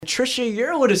Trisha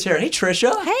Yearwood is here. Hey,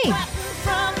 Trisha. Hey.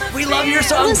 We love your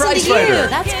song, Listen Prize to you. Fighter.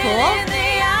 That's cool.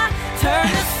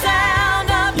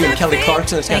 You and Kelly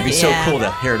Clarkson, it's got to be so Yeah. cool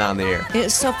to hear it on the air.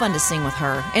 It's so fun to sing with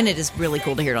her, and it is really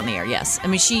cool to hear it on the air. Yes, I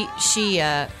mean she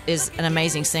is an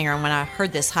amazing singer, and when I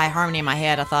heard this high harmony in my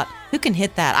head, I thought, who can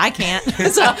hit that? I can't.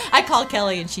 So I called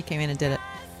Kelly, and she came in and did it.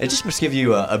 It just must give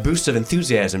you a boost of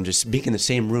enthusiasm just being in the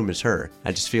same room as her.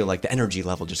 I just feel like the energy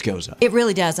level just goes up. It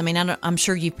really does. I mean, I'm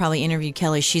sure you've probably interviewed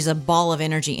Kelly. She's a ball of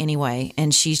energy anyway,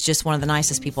 and she's just one of the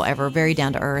nicest people ever, very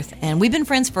down to earth. And we've been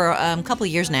friends for a couple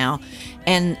of years now,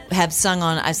 and I sang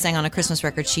on a Christmas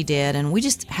record she did, and we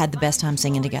just had the best time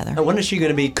singing together. When is she going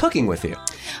to be cooking with you?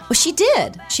 Well, she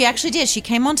did. She actually did. She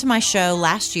came onto my show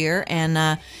last year,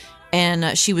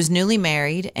 and she was newly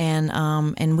married,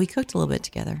 and we cooked a little bit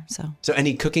together. So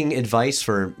any cooking advice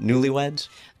for newlyweds?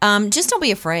 Just don't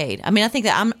be afraid. I mean, I think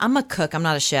that I'm a cook. I'm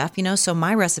not a chef, so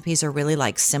my recipes are really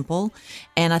like simple.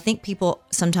 And I think people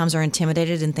sometimes are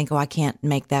intimidated and think, oh, I can't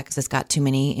make that because it's got too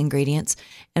many ingredients.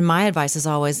 And my advice is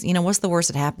always, what's the worst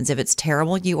that happens? If it's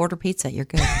terrible, you order pizza. You're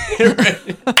good.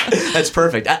 That's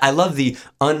perfect. I love the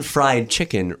unfried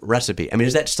chicken recipe. I mean,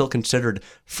 is that still considered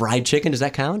fried chicken? Does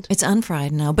that count? It's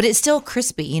unfried, no, but it's still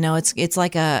crispy. It's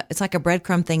like a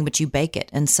breadcrumb thing, but you bake it,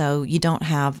 and so you don't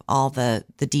have all the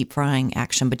deep frying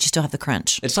action, but you still have the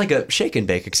crunch. It's like a shake and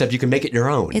bake, except you can make it your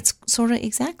own. It's sort of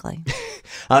exactly.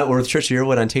 We're with Trisha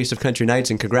Yearwood on Taste of Country Nights,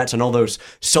 and congrats on all those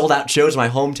sold-out shows in my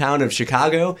hometown of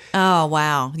Chicago. Oh,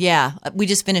 wow. Yeah. We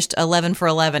just finished 11 for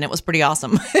 11. It was pretty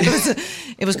awesome.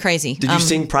 It was crazy. Did you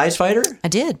sing Prize Fighter? I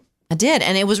did.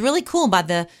 And it was really cool. By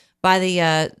the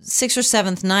 6th or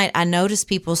 7th night, I noticed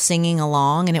people singing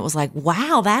along, and it was like,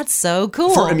 wow, that's so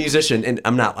cool. For a musician, and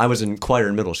I was in choir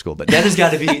in middle school, but that has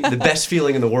got to be the best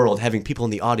feeling in the world, having people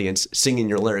in the audience singing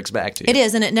your lyrics back to you. It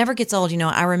is, and it never gets old.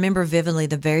 I remember vividly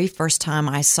the very first time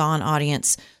I saw an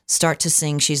audience start to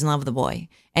sing She's in Love with a Boy,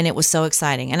 and it was so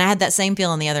exciting. And I had that same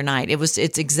feeling the other night.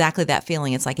 It's exactly that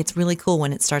feeling. It's like, it's really cool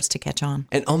when it starts to catch on.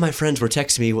 And all my friends were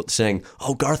texting me saying,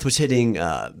 oh, Garth was hitting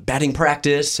batting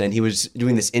practice, and he was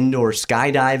doing this indoor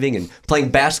skydiving and playing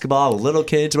basketball with little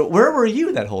kids. But where were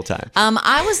you that whole time?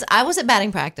 I was at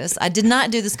batting practice. I did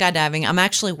not do the skydiving. I'm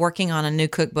actually working on a new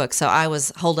cookbook, so I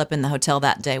was holed up in the hotel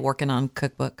that day working on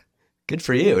cookbook. Good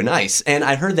for you. Nice. And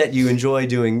I heard that you enjoy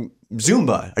doing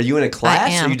Zumba. Are you in a class, I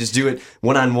am. or you just do it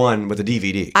one-on-one with a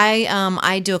DVD?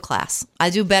 I do a class. I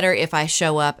do better if I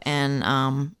show up and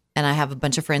I have a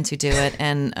bunch of friends who do it,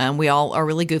 and we all are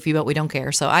really goofy, but we don't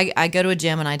care. So I go to a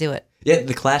gym and I do it. Yeah,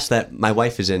 the class that my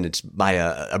wife is in, it's by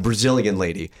a Brazilian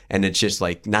lady, and it's just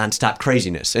like nonstop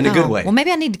craziness in a good way. Well,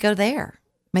 maybe I need to go there.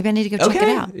 Maybe I need to go check it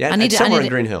out. Yeah, it's somewhere in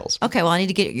Green Hills. Okay, well, I need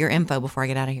to get your info before I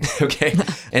get out of here. Okay.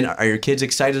 And are your kids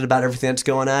excited about everything that's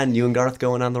going on? You and Garth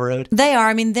going on the road? They are.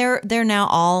 I mean, they're now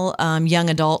all young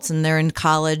adults, and they're in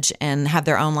college and have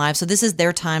their own lives. So this is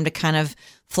their time to kind of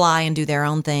fly and do their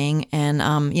own thing. And,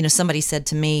 somebody said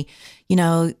to me,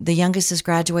 the youngest has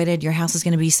graduated, your house is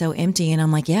going to be so empty. And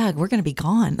I'm like, yeah, we're going to be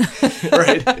gone.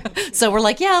 Right. So we're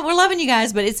like, yeah, we're loving you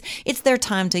guys, but it's their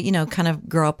time to, kind of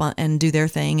grow up and do their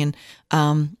thing.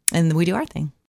 And we do our thing.